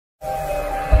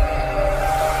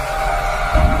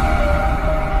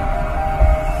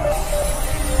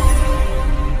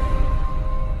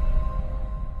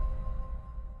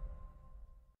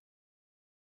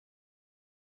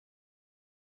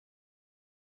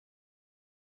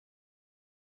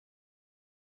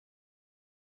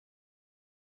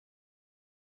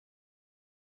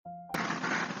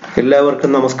എല്ലാവർക്കും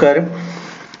നമസ്കാരം.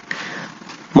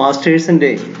 മാസ്റ്റേഴ്സിൻ്റെ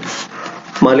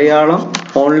മലയാളം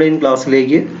ഓൺലൈൻ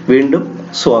ക്ലാസ്സിലേക്ക് വീണ്ടും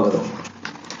സ്വാഗതം.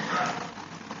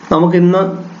 നാം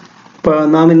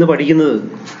ഇന്ന് പഠിക്കുന്നത്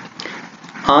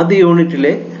ആദ്യ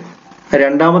യൂണിറ്റിലെ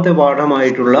രണ്ടാമത്തെ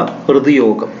പാഠമായിട്ടുള്ള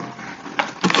ഋതുയോഗം.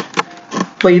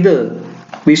 അപ്പോൾ ഇത്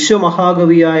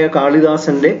വിശ്വമഹാകവിയായ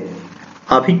കാളിദാസന്റെ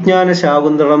അഭിജ്ഞാന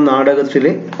ശാകുന്തളം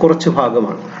നാടകത്തിലെ കുറച്ച്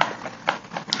ഭാഗമാണ്.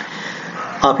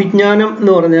 അഭിജ്ഞാനം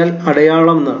എന്ന് പറഞ്ഞാൽ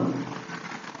അടയാളം എന്നാണ്.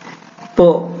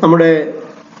 ഇപ്പോൾ നമ്മുടെ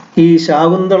ഈ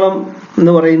ശാകുന്തളം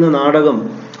എന്ന് പറയുന്ന നാടകം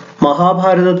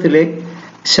മഹാഭാരതത്തിലെ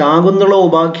ശാകുന്തള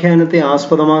ഉപാഖ്യാനത്തെ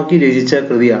ആസ്പദമാക്കി രചിച്ച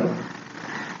കൃതിയാണ്.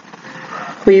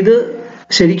 അപ്പോൾ ഇത്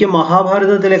ശരിക്കും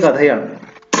മഹാഭാരതത്തിലെ കഥയാണ്.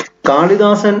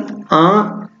 കാളിദാസൻ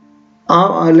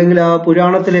അല്ലെങ്കിൽ ആ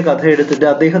പുരാണത്തിലെ കഥ എടുത്തിട്ട്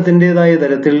അദ്ദേഹത്തിൻ്റെതായ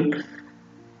തരത്തിൽ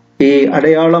ഈ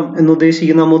അടയാളം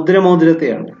എന്നുദ്ദേശിക്കുന്ന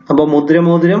മുദ്രമോതിരത്തെയാണ്. അപ്പോൾ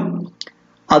മുദ്രമോതിരം,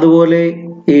 അതുപോലെ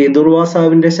ഈ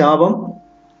ദുർവാസാവിന്റെ ശാപം,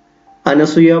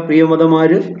 അനസൂയ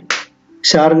പ്രിയമതമാര്,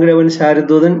 ശാർങ്ഗരവൻ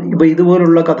ശാരദൂതൻ, ഇപ്പൊ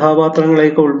ഇതുപോലുള്ള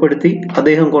കഥാപാത്രങ്ങളെയൊക്കെ ഉൾപ്പെടുത്തി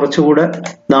അദ്ദേഹം കുറച്ചുകൂടെ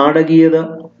നാടകീയത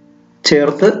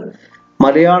ചേർത്ത്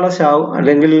മലയാള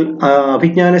അല്ലെങ്കിൽ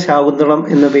അഭിജ്ഞാന ശാകുന്തളം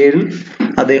എന്ന പേരിൽ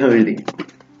അദ്ദേഹം എഴുതി.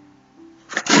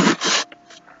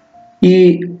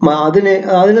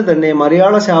 അതിന് തന്നെ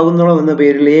മലയാള ശാകുന്തളം എന്ന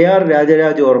പേരിൽ AR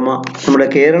രാജരാജവർമ്മ, നമ്മുടെ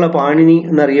കേരള പാണിനി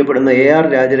എന്നറിയപ്പെടുന്ന AR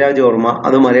രാജരാജവർമ്മ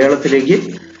അത് മലയാളത്തിലേക്ക്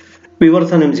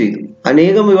വിവർത്തനം ചെയ്തു.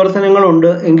 അനേകം വിവർത്തനങ്ങളുണ്ട്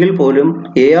എങ്കിൽ പോലും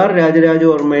AR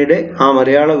രാജരാജവർമ്മയുടെ ആ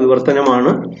മലയാള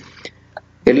വിവർത്തനമാണ്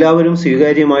എല്ലാവരും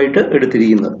സ്വീകാര്യമായിട്ട്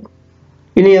എടുത്തിരിക്കുന്നത്.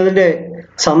 ഇനി അതിന്റെ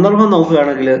സന്ദർഭം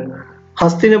നോക്കുകയാണെങ്കിൽ,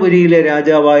 ഹസ്തിനപുരിയിലെ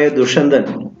രാജാവായ ദുഷ്യന്തൻ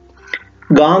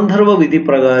ഗാന്ധർവ വിധി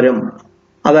പ്രകാരം,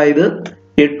 അതായത്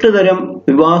 8 തരം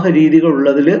വിവാഹ രീതികൾ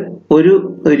ഉള്ളതിൽ ഒരു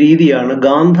രീതിയാണ്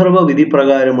ഗാന്ധർവ വിധി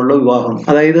പ്രകാരമുള്ള വിവാഹം.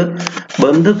 അതായത്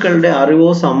ബന്ധുക്കളുടെ അറിവോ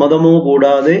സമ്മതമോ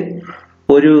കൂടാതെ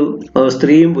ഒരു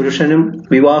സ്ത്രീയും പുരുഷനും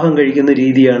വിവാഹം കഴിക്കുന്ന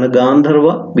രീതിയാണ് ഗാന്ധർവ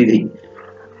വിധി.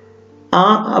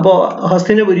 അപ്പോ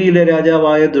ഹസ്തിനപുരിയിലെ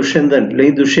രാജാവായ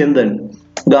ദുഷ്യന്തൻ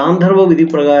ഗാന്ധർവ വിധി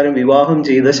പ്രകാരം വിവാഹം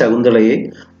ചെയ്ത ശകുന്തളയെ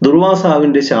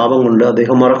ദുർവാസാവിന്റെ ശാപം കൊണ്ട്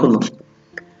അദ്ദേഹം മറക്കുന്നു.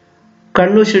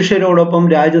 കണ്ണു ശിഷ്യരോടൊപ്പം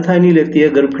രാജധാനിയിലെത്തിയ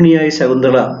ഗർഭിണിയായ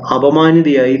ശകുന്തള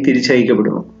അപമാനിതയായി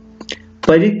തിരിച്ചയക്കപ്പെടുന്നു.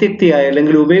 പരിത്യക്തിയായ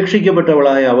അല്ലെങ്കിൽ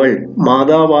ഉപേക്ഷിക്കപ്പെട്ടവളായ അവൾ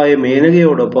മാതാവായ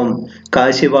മേനകയോടൊപ്പം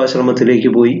കാശ്യപാശ്രമത്തിലേക്ക്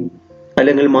പോയി,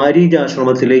 അല്ലെങ്കിൽ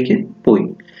മാരീചാശ്രമത്തിലേക്ക് പോയി.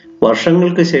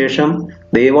 വർഷങ്ങൾക്ക് ശേഷം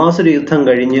ദേവാസുര യുദ്ധം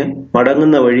കഴിഞ്ഞ്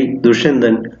മടങ്ങുന്ന വഴി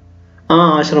ദുഷ്യന്തൻ ആ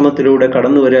ആശ്രമത്തിലൂടെ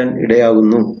കടന്നു വരാൻ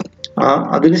ഇടയാകുന്നു.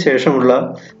 അതിനുശേഷമുള്ള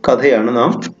കഥയാണ്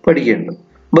നാം പഠിക്കേണ്ടത്.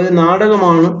 അപ്പോൾ ഇത്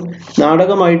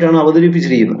നാടകമായിട്ടാണ്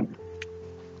അവതരിപ്പിച്ചിരിക്കുന്നത്.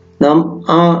 നാം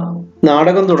ആ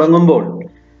നാടകം തുടങ്ങുമ്പോൾ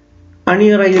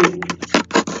അണിയറയിൽ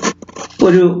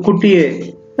ഒരു കുട്ടിയെ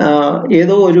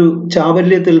ഏതോ ഒരു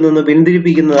ചാബല്യത്തിൽ നിന്ന്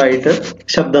പിന്തിരിപ്പിക്കുന്നതായിട്ട്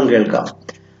ശബ്ദം കേൾക്കാം.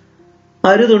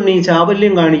 അരുതുണ്ണി,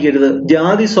 ചാബല്യം കാണിക്കരുത്,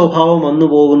 ജാതി സ്വഭാവം വന്നു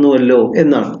പോകുന്നുവല്ലോ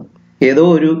എന്നാണ് ഏതോ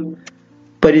ഒരു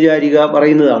പരിചാരിക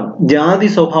പറയുന്നതാണ്. ജാതി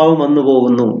സ്വഭാവം വന്നു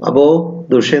പോകുന്നു. അപ്പോ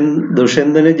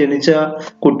ദുഷ്യന്തന് ജനിച്ച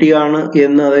കുട്ടിയാണ്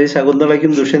എന്ന്, അതായത്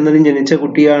ശകുന്തളയ്ക്കും ദുഷ്യന്തനും ജനിച്ച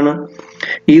കുട്ടിയാണ്.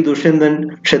 ഈ ദുഷ്യന്തൻ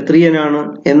ക്ഷത്രിയനാണ്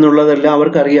എന്നുള്ളതെല്ലാം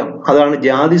അവർക്കറിയാം. അതാണ്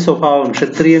ജാതി സ്വഭാവം,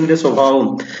 ക്ഷത്രിയന്റെ സ്വഭാവം.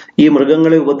 ഈ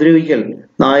മൃഗങ്ങളെ ഉപദ്രവിക്കൽ,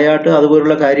 നായാട്ട്,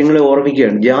 അതുപോലുള്ള കാര്യങ്ങളെ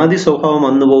ഓർമ്മിക്കുകയാണ്. ജാതി സ്വഭാവം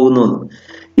വന്നു പോകുന്നു എന്ന്.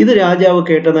 ഇത് രാജാവ്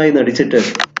കേട്ടതായി നടിച്ചിട്ട്,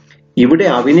 ഇവിടെ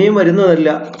അഭിനയം വരുന്നതല്ല,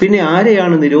 പിന്നെ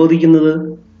ആരെയാണ് നിരോധിക്കുന്നത്?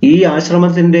 ഈ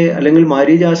ആശ്രമത്തിന്റെ അല്ലെങ്കിൽ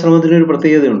മാരീചാശ്രമത്തിന് ഒരു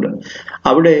പ്രത്യേകതയുണ്ട്.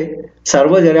 അവിടെ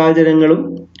സർവ്വചരാചരങ്ങളും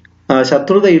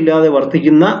ശത്രുതയില്ലാതെ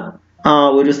വർത്തിക്കുന്ന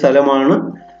ഒരു സ്ഥലമാണ്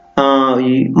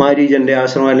ഈ മാരീചന്റെ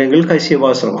ആശ്രമം അല്ലെങ്കിൽ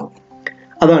കശ്യപാശ്രമം.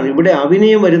 അതാണ് ഇവിടെ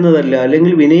അഭിനയം വരുന്നതല്ല,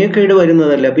 അല്ലെങ്കിൽ വിനയക്കേട്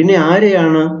വരുന്നതല്ല, പിന്നെ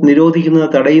ആരെയാണ് നിരോധിക്കുന്നത്,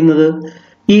 തടയുന്നത്?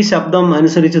 ഈ ശബ്ദം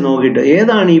അനുസരിച്ച് നോക്കിയിട്ട്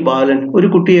ഏതാണ് ഈ ബാലൻ? ഒരു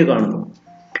കുട്ടിയെ കാണുന്നു,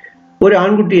 ഒരു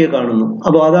ആൺകുട്ടിയെ കാണുന്നു.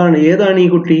 അപ്പോൾ ഏതാണ് ഈ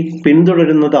കുട്ടി?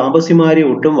 പിന്തുടരുന്ന താപസിമാരെ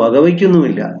ഒട്ടും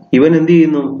വകവയ്ക്കുന്നുമില്ല. ഇവൻ എന്ത്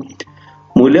ചെയ്യുന്നു?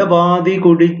 മുലപാതി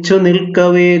കുടിച്ചു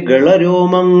നിൽക്കവേ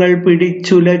ഗളരോമങ്ങൾ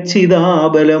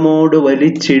പിടിച്ചുലച്ചിതാബലമോട്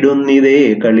വലിച്ചിടുന്നിതേ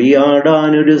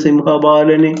കളിയാടാനൊരു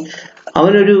സിംഹബാലനെ.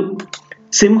 അവനൊരു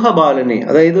സിംഹബാലനെ,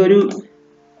 അതായത് ഒരു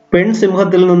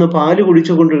പെൺസിംഹത്തിൽ നിന്ന് പാല്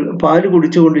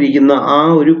കുടിച്ചുകൊണ്ടിരിക്കുന്ന ആ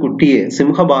ഒരു കുട്ടിയെ,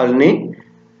 സിംഹബാലനെ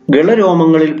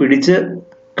ഗളരോമങ്ങളിൽ പിടിച്ച്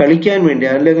കളിക്കാൻ വേണ്ടി,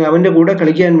 അല്ലെങ്കിൽ അവന്റെ കൂടെ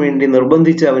കളിക്കാൻ വേണ്ടി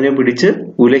നിർബന്ധിച്ച് അവനെ പിടിച്ച്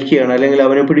ഉലയ്ക്കുകയാണ്, അല്ലെങ്കിൽ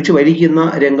അവനെ പിടിച്ച് വലിക്കുന്ന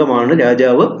രംഗമാണ്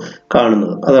രാജാവ്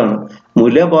കാണുന്നത്. അതാണ്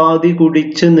മുലപാതി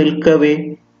കുടിച്ച് നിൽക്കവേ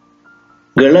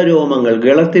ഗളരോമങ്ങൾ,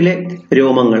 ഗളത്തിലെ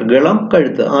രോമങ്ങൾ, ഗളം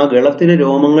കഴുത്ത്, ആ ഗളത്തിലെ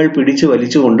രോമങ്ങൾ പിടിച്ചു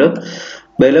വലിച്ചുകൊണ്ട്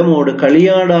ബലമോട്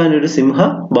കളിയാടാനൊരു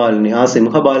സിംഹബാലനെ, ആ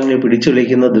സിംഹബാലനെ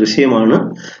പിടിച്ചുലയ്ക്കുന്ന ദൃശ്യമാണ്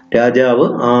രാജാവ്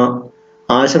ആ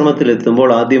ആശ്രമത്തിലെത്തുമ്പോൾ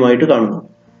ആദ്യമായിട്ട് കാണുന്നത്.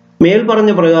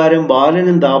 മേൽപ്പറഞ്ഞ പ്രകാരം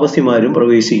ബാലനും താപസിമാരും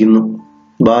പ്രവേശിക്കുന്നു.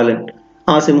 ബാലൻ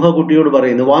ആ സിംഹക്കുട്ടിയോട്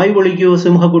പറയുന്നു, വായു പൊളിക്കൂ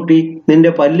സിംഹക്കുട്ടി,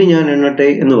 നിന്റെ പല്ല് ഞാൻ എണ്ണട്ടെ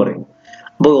എന്ന് പറയും.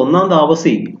 അപ്പൊ ഒന്നാം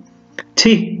താപസി,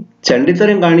 ഛീ,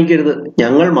 ചണ്ടിത്തരം കാണിക്കരുത്,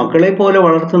 ഞങ്ങൾ മക്കളെ പോലെ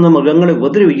വളർത്തുന്ന മൃഗങ്ങളെ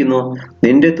ഉപദ്രവിക്കുന്നു,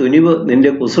 നിന്റെ തുനിവ്,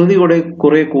 നിന്റെ കുസൃതി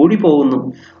കുറെ കൂടി പോകുന്നു.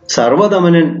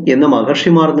 സർവദമനൻ എന്ന്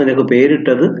മഹർഷിമാർ നിനക്ക്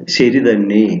പേരിട്ടത് ശരി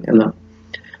തന്നെ എന്നാണ്.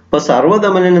 അപ്പൊ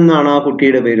സർവദമനൻ എന്നാണ് ആ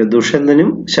കുട്ടിയുടെ പേര്. ദുഷ്യന്തനും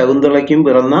ശകുന്തളയ്ക്കും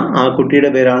പിറന്ന ആ കുട്ടിയുടെ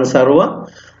പേരാണ്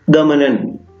സർവദമനൻ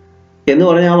എന്ന്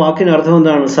പറഞ്ഞ ആ വാക്കിന് അർത്ഥം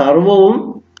എന്താണ്? സർവവും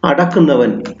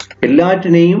അടക്കുന്നവൻ,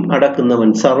 എല്ലാറ്റിനെയും അടക്കുന്നവൻ,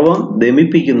 സർവം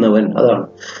ദമിപ്പിക്കുന്നവൻ, അതാണ്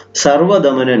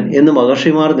സർവദമനൻ എന്ന്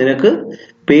മഹർഷിമാർ നിനക്ക്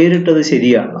പേരിട്ടത്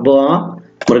ശരിയാണ്. അപ്പോൾ ആ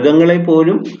മൃഗങ്ങളെ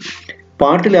പോലും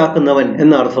പാട്ടിലാക്കുന്നവൻ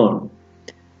എന്ന അർത്ഥമാണ്.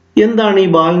 എന്താണ് ഈ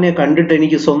ബാലനെ കണ്ടിട്ട്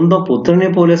എനിക്ക് സ്വന്തം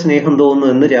പുത്രനെ പോലെ സ്നേഹം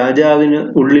തോന്നുന്നു എന്ന് രാജാവിന്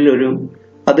ഉള്ളിലൊരു,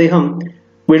 അദ്ദേഹം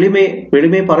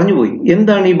വെളിമേ പറഞ്ഞുപോയി.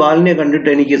 എന്താണ് ഈ ബാലനെ കണ്ടിട്ട്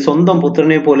എനിക്ക് സ്വന്തം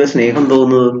പുത്രനെ പോലെ സ്നേഹം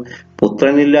തോന്നുന്നത്?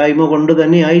 പുത്രനില്ലായ്മ കൊണ്ട്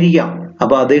തന്നെ ആയിരിക്കാം.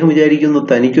 അപ്പൊ അദ്ദേഹം വിചാരിക്കുന്നു,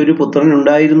 തനിക്കൊരു പുത്രൻ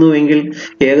ഉണ്ടായിരുന്നുവെങ്കിൽ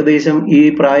ഏകദേശം ഈ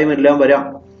പ്രായമെല്ലാം വരാം.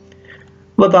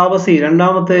 അപ്പൊ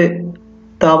രണ്ടാമത്തെ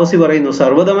താപസി പറയുന്നു,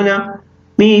 സർവദമന,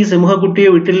 നീ ഈ സിംഹക്കുട്ടിയെ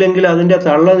വിട്ടില്ലെങ്കിൽ അതിന്റെ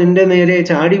തള്ള നിന്റെ നേരെ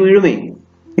ചാടി വീഴുമേ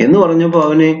എന്ന് പറഞ്ഞപ്പോ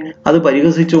അവനെ അത്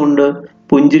പരിഹസിച്ചുകൊണ്ട്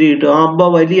പുഞ്ചിരിയിട്ട്, അബ്ബ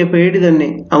വലിയ പേടി തന്നെ,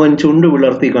 അവൻ ചുണ്ട്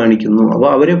വിളർത്തി കാണിക്കുന്നു. അപ്പൊ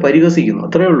അവരെ പരിഹസിക്കുന്നു,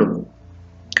 അത്രേ ഉള്ളൂ.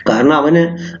 കാരണം അവന്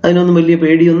അതിനൊന്നും വലിയ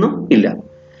പേടിയൊന്നും ഇല്ല.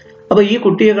 അപ്പൊ ഈ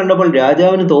കുട്ടിയെ കണ്ടപ്പോൾ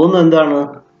രാജാവിന് തോന്നുന്നത് എന്താണ്?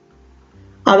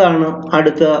 അതാണ്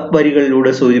അടുത്ത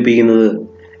വരികളിലൂടെ സൂചിപ്പിക്കുന്നത്.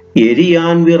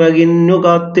 എരിയാൻ വിറകിന്നു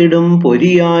കാത്തിടും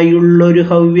പൊരിയായുള്ളൊരു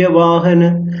ഹവ്യവാഹന്,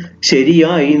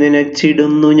 ശരിയായി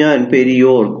നനച്ചിടുന്നു ഞാൻ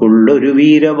പെരിയോർക്കുള്ളൊരു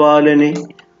വീരബാലനെ.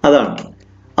 അതാണ്.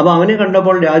 അപ്പൊ അവനെ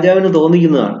കണ്ടപ്പോൾ രാജാവിന്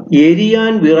തോന്നിക്കുന്നതാണ്,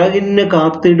 എരിയാൻ വിറകിന്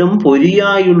കാത്തിടും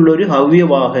പൊരിയായുള്ളൊരു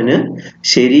ഹവ്യവാഹന്,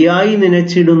 ശരിയായി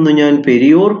നനച്ചിടുന്നു ഞാൻ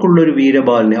പെരിയോർക്കുള്ളൊരു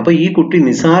വീരബാലനെ. അപ്പൊ ഈ കുട്ടി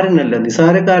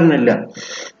നിസാരക്കാരനല്ല,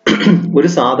 ഒരു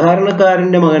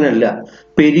സാധാരണക്കാരന്റെ മകനല്ല,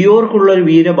 പെരിയോർക്കുള്ള ഒരു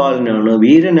വീരബാലനാണ്,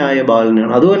 വീരനായ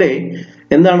ബാലനാണ്. അതുപോലെ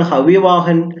എന്താണ്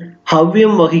ഹവ്യവാഹൻ?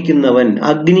 ഹവ്യം വഹിക്കുന്നവൻ,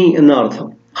 അഗ്നി എന്ന അർത്ഥം.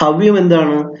 ഹവ്യം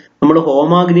എന്താണ്? നമ്മൾ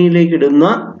ഹോമാഗ്നിയിലേക്ക് ഇടുന്ന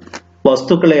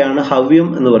വസ്തുക്കളെയാണ് ഹവ്യം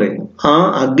എന്ന് പറയുന്നത്. ആ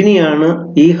അഗ്നിയാണ്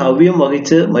ഈ ഹവ്യം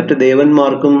വഹിച്ച് മറ്റു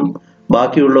ദേവന്മാർക്കും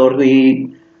ബാക്കിയുള്ളവർക്കും ഈ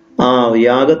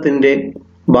യാഗത്തിന്റെ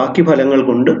ബാക്കി ഫലങ്ങൾ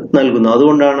കൊണ്ട് നൽകുന്നത്.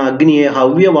 അതുകൊണ്ടാണ് അഗ്നിയെ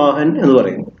ഹവ്യവാഹൻ എന്ന്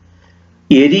പറയുന്നത്.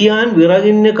 എരിയാൻ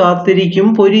വിറകിന് കാത്തിരിക്കും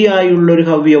പൊരിയായുള്ളൊരു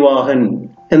ഹവ്യവാഹൻ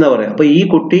എന്ന് പറയാം. അപ്പൊ ഈ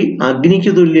കുട്ടി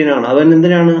അഗ്നിക്ക് തുല്യനാണ്. അവൻ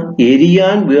എന്തിനാണ്?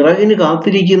 എരിയാൻ വിറകിന്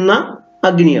കാത്തിരിക്കുന്ന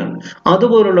അഗ്നിയാണ്.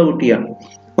 അതുപോലുള്ള കുട്ടിയാണ്.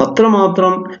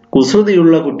 അത്രമാത്രം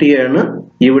കുസൃതിയുള്ള കുട്ടിയാണ്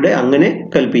ഇവിടെ അങ്ങനെ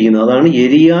കൽപ്പിക്കുന്നത്. അതാണ്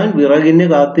എരിയാൻ വിറകിന്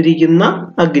കാത്തിരിക്കുന്ന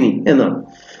അഗ്നി എന്നാണ്.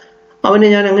 അവനെ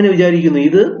ഞാൻ അങ്ങനെ വിചാരിക്കുന്നു,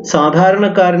 ഇത്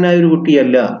സാധാരണക്കാരനായ ഒരു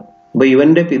കുട്ടിയല്ല. അപ്പൊ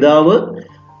ഇവന്റെ പിതാവ്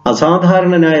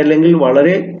അസാധാരണനായ അല്ലെങ്കിൽ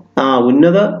വളരെ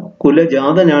ഉന്നത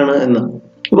കുലജാതനാണ് എന്ന്.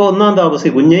 അപ്പൊ ഒന്നാം താപസി,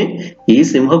 കുഞ്ഞെ, ഈ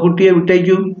സിംഹക്കുട്ടിയെ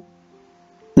വിട്ടേക്കൂ,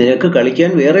 നിനക്ക്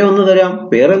കളിക്കാൻ വേറെ ഒന്ന് തരാം,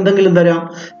 വേറെ എന്തെങ്കിലും തരാം,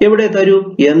 എവിടെ തരൂ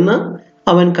എന്ന്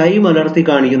അവൻ കൈ മലർത്തി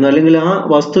കാണിക്കുന്നു. അല്ലെങ്കിൽ ആ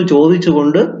വസ്തു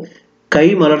ചോദിച്ചുകൊണ്ട് കൈ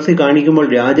മലർത്തി കാണിക്കുമ്പോൾ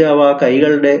രാജാവ് ആ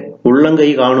കൈകളുടെ ഉള്ളം കൈ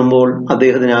കാണുമ്പോൾ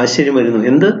അദ്ദേഹത്തിന് ആശ്ചര്യം വരുന്നു.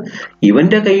 എന്ത്,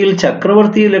 ഇവന്റെ കയ്യിൽ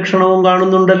ചക്രവർത്തി ലക്ഷണവും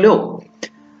കാണുന്നുണ്ടല്ലോ.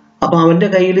 അപ്പൊ അവന്റെ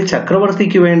കയ്യിൽ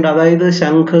ചക്രവർത്തിക്ക് വേണ്ട, അതായത്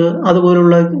ശംഖ്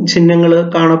അതുപോലുള്ള ചിഹ്നങ്ങൾ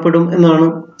കാണപ്പെടും എന്നാണ്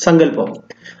സങ്കല്പം.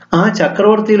 ആ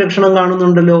ചക്രവർത്തി ലക്ഷണം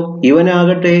കാണുന്നുണ്ടല്ലോ.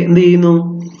 ഇവനാകട്ടെ എന്ത് ചെയ്യുന്നു?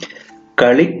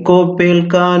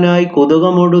 കളിക്കോപ്പേൽക്കാനായി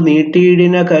കുതുകമൊടു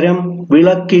നീട്ടിയിടിന കരം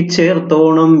വിളക്കി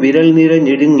ചേർത്തോണം വിരൽ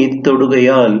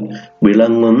നിരഞ്ഞിടുങ്ങിത്തൊടുകയാൽ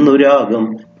വിളങ്ങുന്നുരാഗം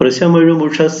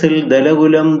വൃഷമഴുമുഷസ്സിൽ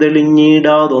ദലകുലം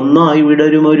തെളിഞ്ഞിടാതൊന്നായി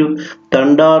വിടരുമൊരു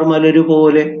തണ്ടാർ മലരു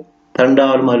പോലെ.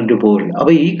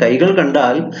 അപ്പൊ ഈ കൈകൾ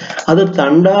കണ്ടാൽ അത്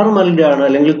തണ്ടാർ മലരാണ്,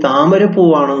 അല്ലെങ്കിൽ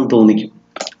താമരപ്പൂവാണെന്ന് തോന്നിക്കും.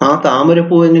 ആ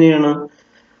താമരപ്പൂ എങ്ങനെയാണ്?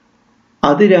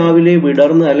 അതിരാവിലെ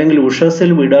വിടർന്ന് അല്ലെങ്കിൽ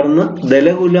ഉഷസ്സിൽ വിടർന്ന്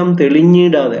ദലകുലം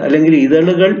തെളിഞ്ഞിടാതെ അല്ലെങ്കിൽ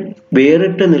ഇതളുകൾ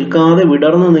വേറിട്ട് നിൽക്കാതെ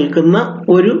വിടർന്ന് നിൽക്കുന്ന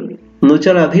ഒരു, എന്ന്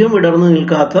വെച്ചാൽ അധികം വിടർന്ന്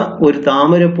നിൽക്കാത്ത ഒരു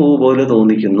താമരപ്പൂ പോലെ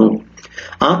തോന്നിക്കുന്നു.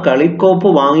 ആ കളിക്കോപ്പ്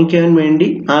വാങ്ങിക്കാൻ വേണ്ടി,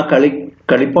 ആ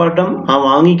കളിപ്പാട്ടം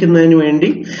വാങ്ങിക്കുന്നതിന് വേണ്ടി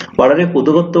വളരെ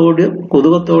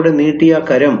കുതുകത്തോടെ നീട്ടിയ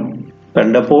കരം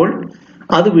കണ്ടപ്പോൾ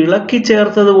അത് വിളക്കി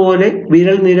ചേർത്തതുപോലെ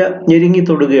വിരൽ ഞെരുങ്ങി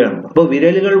തൊടുകയാണ്. അപ്പൊ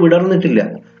വിരലുകൾ വിടർന്നിട്ടില്ല.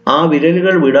 ആ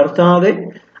വിരലുകൾ വിടർത്താതെ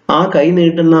ആ കൈ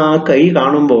നീട്ടുന്ന ആ കൈ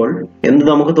കാണുമ്പോൾ എന്ത്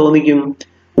നമുക്ക് തോന്നിക്കും?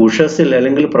 ഉഷസ്സിൽ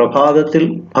അല്ലെങ്കിൽ പ്രഭാതത്തിൽ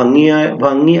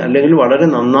ഭംഗി അല്ലെങ്കിൽ വളരെ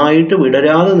നന്നായിട്ട്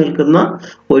വിടരാതെ നിൽക്കുന്ന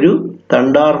ഒരു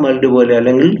തണ്ടാർ മലര് പോലെ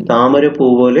അല്ലെങ്കിൽ താമരപ്പൂ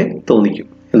പോലെ തോന്നിക്കും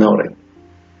എന്നാ പറയും.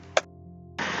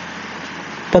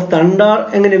 അപ്പൊ തണ്ടാർ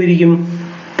എങ്ങനെ പിരിക്കും?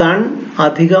 തൺ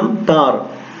അധികം താർ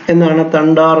എന്നാണ്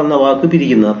തണ്ടാർ എന്ന വാക്ക്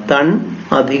പിരിക്കുന്നത്. തൺ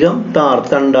അധികം താർ,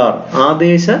 തണ്ടാർ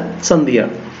ആദേശ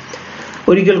സന്ധിയാണ്.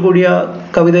 ഒരിക്കൽ കൂടി ആ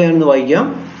കവിത ഞാനൊന്ന് വായിക്കാം.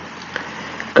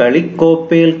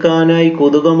 കളിക്കോപ്പേൽക്കാനായി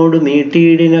കുതുകമൊടു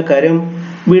നീട്ടിയിടിന കരം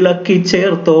വിളക്കി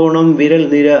ചേർത്തോണം വിരൽ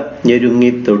നിര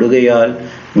ഞെരുങ്ങിത്തൊടുകയാൽ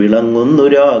വിളങ്ങുന്നു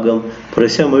രാഗം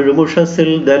പ്രശമെഴുമുഷസിൽ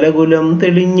ദലകുലം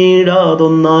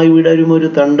തെളിഞ്ഞിടാതൊന്നായി വിടരുമൊരു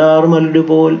തണ്ടാർ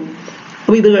മല്ലുപോൽ.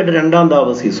 അപ്പൊ ഇത് കേട്ട് രണ്ടാം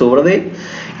താപസി, സുഹൃതേ,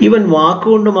 ഇവൻ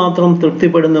വാക്കുകൊണ്ട് മാത്രം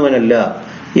തൃപ്തിപ്പെടുന്നവനല്ല.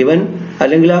 ഇവൻ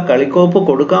അല്ലെങ്കിൽ ആ കളിക്കോപ്പ്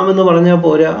കൊടുക്കാമെന്ന് പറഞ്ഞാൽ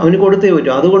പോരാ, അവന് കൊടുത്തേ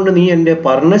പറ്റൂ. അതുകൊണ്ട് നീ എൻ്റെ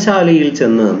പർണശാലയിൽ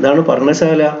ചെന്ന്, എന്താണ്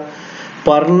പർണശാല?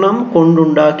 പർണം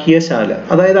കൊണ്ടുണ്ടാക്കിയ ശാല,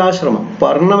 അതായത് ആശ്രമം.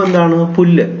 പർണം എന്താണ്?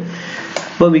 പുല്ല്.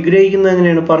 അപ്പൊ വിഗ്രഹിക്കുന്നത്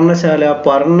എങ്ങനെയാണ്? പർണശാല,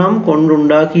 പർണം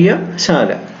കൊണ്ടുണ്ടാക്കിയ ശാല.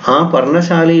 ആ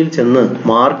പർണശാലയിൽ ചെന്ന്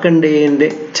മാർക്കണ്ഡേയന്റെ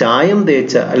ചായം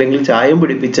തേച്ച അല്ലെങ്കിൽ ചായം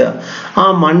പിടിപ്പിച്ച ആ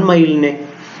മൺമയിലിനെ,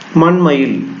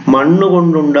 മൺമയിൽ,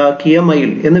 മണ്ണുകൊണ്ടുണ്ടാക്കിയ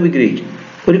മയിൽ എന്ന് വിഗ്രഹിക്കും.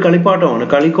 ഒരു കളിപ്പാട്ടമാണ്,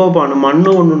 കളിക്കോപ്പാണ്,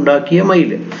 മണ്ണുകൊണ്ടുണ്ടാക്കിയ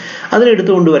മയിൽ.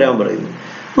 അതിനെടുത്തുകൊണ്ട് വരാൻ പറയുന്നു.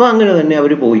 അപ്പൊ അങ്ങനെ തന്നെ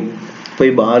അവർ പോയി. അപ്പൊ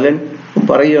ഈ ബാലൻ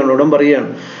പറയുകയാണ്, ഉടൻ പറയുകയാണ്,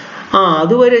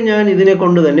 അതുവരെ ഞാൻ ഇതിനെ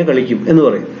കൊണ്ട് തന്നെ കളിക്കും എന്ന്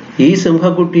പറയും. ഈ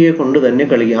സിംഹക്കുട്ടിയെ കൊണ്ട് തന്നെ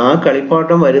കളിക്കും. ആ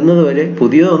കളിപ്പാട്ടം വരുന്നത് വരെ,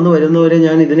 പുതിയതൊന്ന് വരുന്നവരെ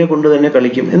ഞാൻ ഇതിനെ കൊണ്ട് തന്നെ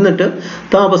കളിക്കും. എന്നിട്ട്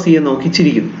താപസിയെ നോക്കി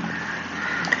ചിരിക്കുന്നു.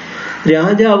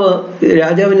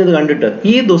 രാജാവിനത് കണ്ടിട്ട്,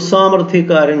 ഈ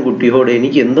ദുസ്സാമർഥ്യക്കാരൻ കുട്ടിയോട്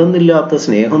എനിക്ക് എന്തെന്നില്ലാത്ത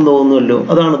സ്നേഹം തോന്നുമല്ലോ.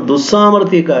 അതാണ്,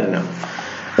 ദുസ്സാമർഥ്യക്കാരനാണ്.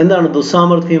 എന്താണ്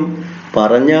ദുസ്സാമർഥ്യം?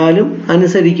 പറഞ്ഞാലും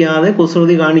അനുസരിക്കാതെ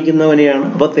കുസൃതി കാണിക്കുന്നവനെയാണ്.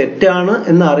 അപ്പൊ തെറ്റാണ്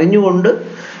എന്ന് അറിഞ്ഞുകൊണ്ട്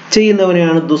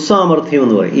ചെയ്യുന്നവനെയാണ് ദുസ്സാമർഥ്യം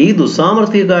എന്ന് പറയും. ഈ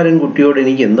ദുസ്സാമർഥ്യക്കാരൻ കുട്ടിയോട്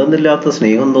എനിക്ക് എന്തെന്നില്ലാത്ത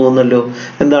സ്നേഹം തോന്നുന്നല്ലോ.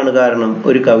 എന്താണ് കാരണം?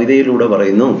 ഒരു കവിതയിലൂടെ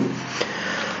പറയുന്നു.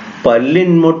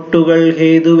 പല്ലിൻ മൊട്ടുകൾ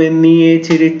ഹേതുവെന്നിയെ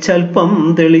ചിരിച്ചൽപ്പം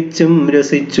തെളിച്ചും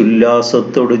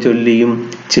രസിച്ചുല്ലാസത്തോട് ചൊല്ലിയും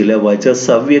ചില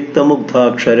വചസ്സവ്യക്ത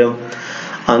മുഗ്ധാക്ഷരം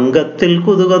അംഗത്തിൽ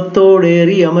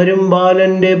കുതുകത്തോടേറി അമരും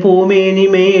ബാലന്റെ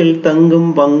പൂമേനിമേൽ തങ്കും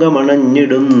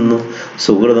പങ്കമണഞ്ഞിടുന്നു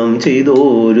സുഹൃതം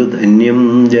ചെയ്തോരു ധന്യം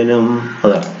ജനം.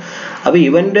 അതാണ്. അപ്പൊ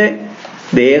ഇവന്റെ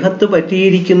ദേഹത്ത്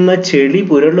പറ്റിയിരിക്കുന്ന ചെളി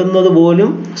പുരളുന്നത് പോലും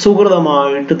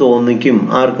സുഹൃതമായിട്ട് തോന്നിക്കും.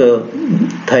 ആർക്ക്?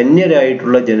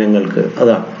 ധന്യരായിട്ടുള്ള ജനങ്ങൾക്ക്.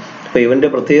 അതാണ്. അപ്പൊ ഇവന്റെ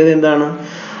പ്രത്യേകത എന്താണ്?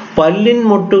 പല്ലിൻ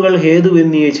മൊട്ടുകൾ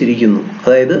ഹേതുവെന്നിയെ ചിരിക്കുന്നു.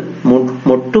 അതായത്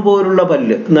മൊട്ടുപോലുള്ള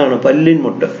പല്ല് എന്നാണ് പല്ലിൻ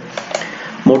മൊട്ട്.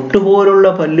 മൊട്ടുപോലുള്ള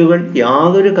പല്ലുകൾ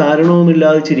യാതൊരു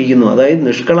കാരണവുമില്ലാതെ ചിരിക്കുന്നു. അതായത്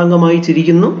നിഷ്കളങ്കമായി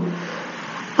ചിരിക്കുന്നു.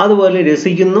 അതുപോലെ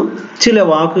രസിക്കുന്നു. ചില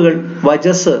വാക്കുകൾ,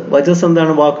 വചസ്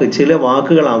എന്താണ്? വാക്ക്. ചില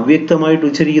വാക്കുകൾ അവ്യക്തമായിട്ട്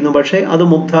ഉച്ചരിക്കുന്നു. പക്ഷെ അത്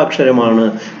മുഗ്ധാക്ഷരമാണ്,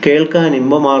 കേൾക്കാൻ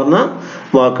ഇമ്പമാർന്ന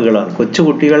വാക്കുകളാണ്.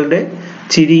 കൊച്ചുകുട്ടികളുടെ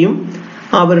ചിരിയും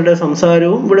അവരുടെ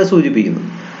സംസാരവും ഇവിടെ സൂചിപ്പിക്കുന്നു.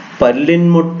 പല്ലിൻ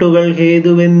മൊട്ടുകൾ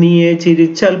ഹേതുവെന്നിയെ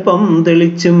ചിരിച്ചൽപ്പം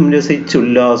തെളിച്ചും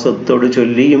രസിച്ചുല്ലാസത്തോട്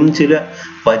ചൊല്ലിയും ചില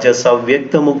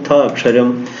വചസവ്യക്ത മുഗ്ധാക്ഷരം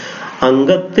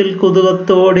അംഗത്തിൽ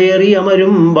കുതുകത്തോടേറി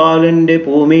അമരും ബാലന്റെ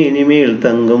പൂമേനിമേൽ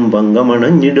തങ്കും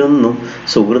പങ്കമണഞ്ഞിടുന്നു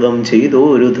സുഹൃതം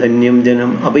ചെയ്തോരു ധന്യം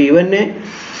ജനം. അപ്പൊ ഇവനെ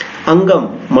അംഗം,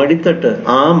 മടിത്തട്ട്,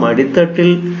 ആ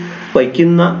മടിത്തട്ടിൽ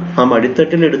വയ്ക്കുന്ന, ആ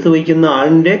മടിത്തട്ടിൽ എടുത്തു വയ്ക്കുന്ന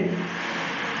ആളിന്റെ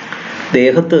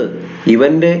ദേഹത്ത്,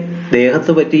 ഇവന്റെ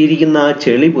ദേഹത്ത് പറ്റിയിരിക്കുന്ന ആ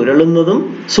ചെളി പുരളുന്നതും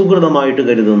സുഹൃതമായിട്ട്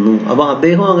കരുതുന്നു. അപ്പൊ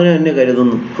അദ്ദേഹം അങ്ങനെ തന്നെ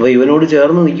കരുതുന്നു. അപ്പൊ ഇവനോട്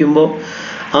ചേർന്ന് നിൽക്കുമ്പോൾ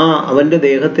അവന്റെ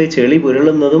ദേഹത്തെ ചെളി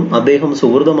പുരളുന്നതും അദ്ദേഹം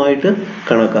സുഹൃതമായിട്ട്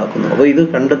കണക്കാക്കുന്നു. അപ്പൊ ഇത്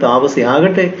കണ്ട് താപസി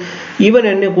ആകട്ടെ, ഇവൻ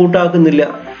എന്നെ കൂട്ടാക്കുന്നില്ല.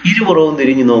 ഇരുപുറവും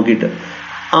തിരിഞ്ഞു നോക്കിയിട്ട്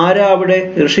ആരാ അവിടെ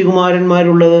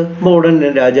ഋഷികുമാരന്മാരുള്ളത്? അപ്പൊ ഉടൻ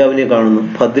രാജാവിനെ കാണുന്നു.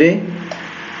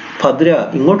 ഭദ്ര,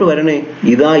 ഇങ്ങോട്ട് വരണേ.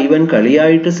 ഇതാ ഇവൻ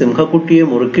കളിയായിട്ട് സിംഹക്കുട്ടിയെ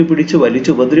മുറുക്കി പിടിച്ച് വലിച്ചു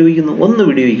ഉപദ്രവിക്കുന്നു. ഒന്ന്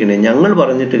വിടിവിക്കണേ, ഞങ്ങൾ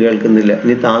പറഞ്ഞിട്ട് കേൾക്കുന്നില്ല.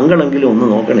 ഇനി താങ്കളെങ്കിലും ഒന്ന്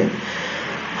നോക്കണേ.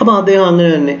 അപ്പൊ അദ്ദേഹം അങ്ങനെ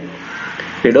തന്നെ,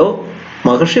 എടോ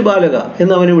മഹർഷി ബാലക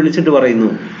എന്ന് അവനെ വിളിച്ചിട്ട് പറയുന്നു.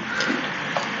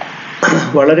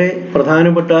 വളരെ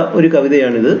പ്രധാനപ്പെട്ട ഒരു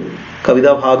കവിതയാണിത്,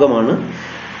 കവിതാഭാഗമാണ്.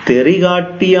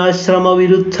 തെറികാട്ടിയാശ്രമ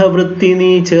വിരുദ്ധ വൃത്തി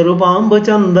നീ ചെറുപാമ്പ്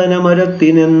ചന്ദന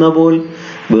മരത്തിനെന്ന പോൽ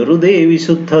വെറുതെ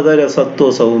വിശുദ്ധതര സത്വ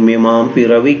സൗമ്യമാം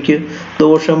പിറവിക്ക്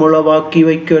ദോഷമുളവാക്കി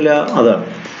വയ്ക്കല. അതാണ്.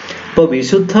 ഇപ്പൊ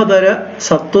വിശുദ്ധതര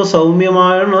സത്വ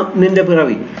സൗമ്യമാണ് നിന്റെ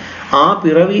പിറവി. ആ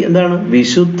പിറവി എന്താണ്?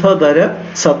 വിശുദ്ധതര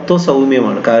സത്വ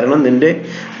സൗമ്യമാണ്. കാരണം നിന്റെ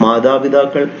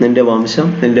മാതാപിതാക്കൾ, നിന്റെ വംശം,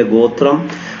 നിന്റെ ഗോത്രം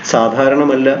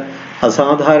സാധാരണമല്ല,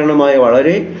 അസാധാരണമായ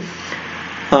വളരെ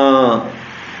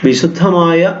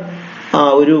വിശുദ്ധമായ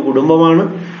ഒരു കുടുംബമാണ്.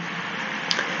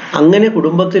 അങ്ങനെ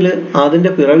കുടുംബത്തില് അതിന്റെ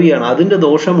പിറവിയാണ്. അതിന്റെ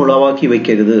ദോഷം ഉളവാക്കി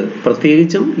വെക്കരുത്.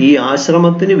 പ്രത്യേകിച്ചും ഈ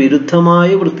ആശ്രമത്തിന് വിരുദ്ധമായ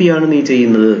വൃത്തിയാണ് നീ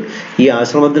ചെയ്യുന്നത്. ഈ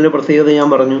ആശ്രമത്തിന്റെ പ്രത്യേകത ഞാൻ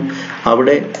പറഞ്ഞു.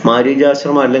 അവിടെ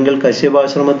മാരീചാശ്രമം അല്ലെങ്കിൽ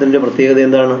കശ്യപാശ്രമത്തിന്റെ പ്രത്യേകത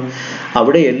എന്താണ്?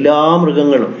 അവിടെ എല്ലാ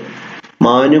മൃഗങ്ങളും,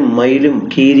 മാനും മയിലും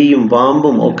കീരിയും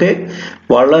പാമ്പും ഒക്കെ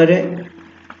വളരെ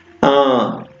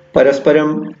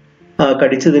പരസ്പരം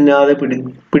കടിച്ചു തിന്നാതെ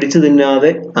പിടിച്ചു തിന്നാതെ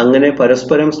അങ്ങനെ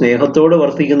പരസ്പരം സ്നേഹത്തോടെ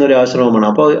വർത്തിക്കുന്ന ഒരു ആശ്രമമാണ്.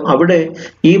 അപ്പോൾ അവിടെ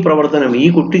ഈ പ്രവർത്തനം, ഈ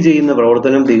കുട്ടി ചെയ്യുന്ന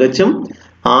പ്രവർത്തനം തികച്ചും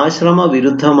ആശ്രമ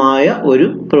വിരുദ്ധമായ ഒരു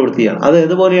പ്രവൃത്തിയാണ്. അത്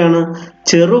ഏതുപോലെയാണ്?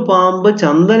 ചെറുപാമ്പ്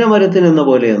ചന്ദനമരത്തിന് എന്ന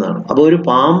പോലെ എന്നാണ്. അപ്പോൾ ഒരു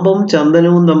പാമ്പും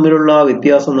ചന്ദനവും തമ്മിലുള്ള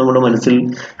വ്യത്യാസം നമ്മുടെ മനസ്സിൽ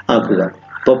ആക്കുക.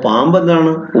 അപ്പൊ പാമ്പ്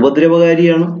എന്താണ്?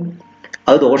 ഉപദ്രവകാരിയാണ്,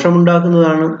 അത്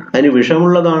ദോഷമുണ്ടാക്കുന്നതാണ്, അതിന്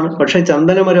വിഷമുള്ളതാണ്. പക്ഷെ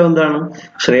ചന്ദനമരം എന്താണ്?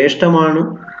 ശ്രേഷ്ഠമാണ്,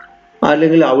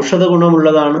 അല്ലെങ്കിൽ ഔഷധ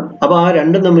ഗുണമുള്ളതാണ്. അപ്പൊ ആ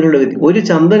രണ്ടും തമ്മിലുള്ള ഒരു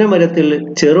ചന്ദനമരത്തിൽ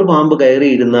ചെറുപാമ്പ്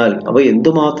കയറിയിരുന്നാൽ അപ്പൊ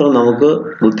എന്തുമാത്രം നമുക്ക്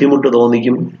ബുദ്ധിമുട്ട്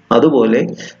തോന്നിക്കും. അതുപോലെ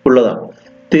ഉള്ളതാണ്.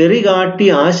 തെറി കാട്ടി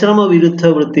ആശ്രമ വിരുദ്ധ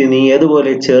വൃത്തി നീ,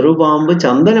 അതുപോലെ ചെറുപാമ്പ്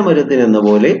ചന്ദനമരത്തിനെന്ന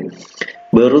പോലെ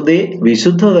വെറുതെ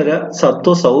വിശുദ്ധതര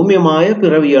സത്വസൗമ്യമായ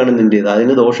പിറവിയാണ് നിന്റേത്,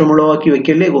 അതിന് ദോഷമുളവാക്കി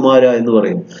വെക്കല്ലേ കുമാര എന്ന്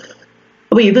പറയും.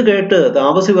 അപ്പൊ ഇത് കേട്ട്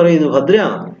താപസി പറയുന്നു, ഭദ്ര,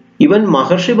 ഇവൻ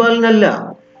മഹർഷി ബാലനല്ല.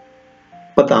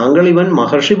 അപ്പൊ താങ്കൾ ഇവൻ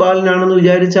മഹർഷി ബാലനാണെന്ന്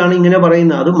വിചാരിച്ചാണ് ഇങ്ങനെ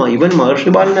പറയുന്നത്. അത് ഇവൻ മഹർഷി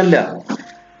ബാലനല്ല.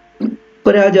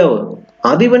 ഇപ്പൊ രാജാവ്,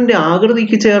 അതിവന്റെ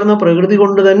ആകൃതിക്ക് ചേർന്ന പ്രകൃതി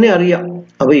കൊണ്ട് തന്നെ അറിയാം.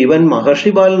 അപ്പൊ ഇവൻ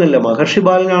മഹർഷി ബാലനല്ല. മഹർഷി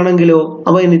ബാലനാണെങ്കിലോ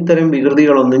അവൻ ഇത്തരം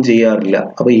വികൃതികളൊന്നും ചെയ്യാറില്ല.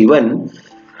 അപ്പൊ ഇവൻ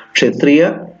ക്ഷത്രിയ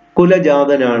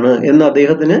കുലജാതനാണ് എന്ന്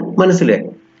അദ്ദേഹത്തിന് മനസ്സിലായി.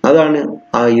 അതാണ്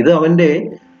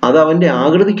അത് അവന്റെ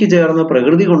ആകൃതിക്ക് ചേർന്ന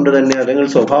പ്രകൃതി കൊണ്ട് തന്നെ, അല്ലെങ്കിൽ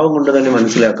സ്വഭാവം കൊണ്ട് തന്നെ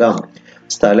മനസ്സിലാക്കാം.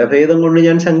 സ്ഥലഭേദം കൊണ്ട്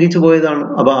ഞാൻ ശങ്കിച്ചു പോയതാണ്.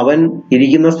 അപ്പൊ അവൻ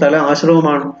ഇരിക്കുന്ന സ്ഥലം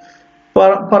ആശ്രമമാണ്.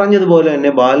 പറഞ്ഞതുപോലെ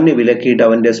തന്നെ ബാലിനെ വിലക്കിയിട്ട്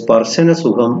അവന്റെ സ്പർശന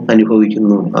സുഖം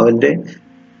അനുഭവിക്കുന്നു. അവന്റെ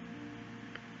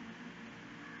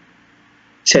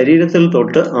ശരീരത്തിൽ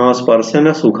തൊട്ട് ആ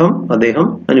സ്പർശന സുഖം അദ്ദേഹം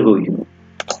അനുഭവിക്കുന്നു.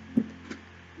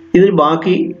 ഇതിൽ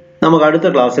ബാക്കി നമുക്ക് അടുത്ത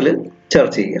ക്ലാസ്സിൽ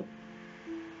ചർച്ച ചെയ്യാം.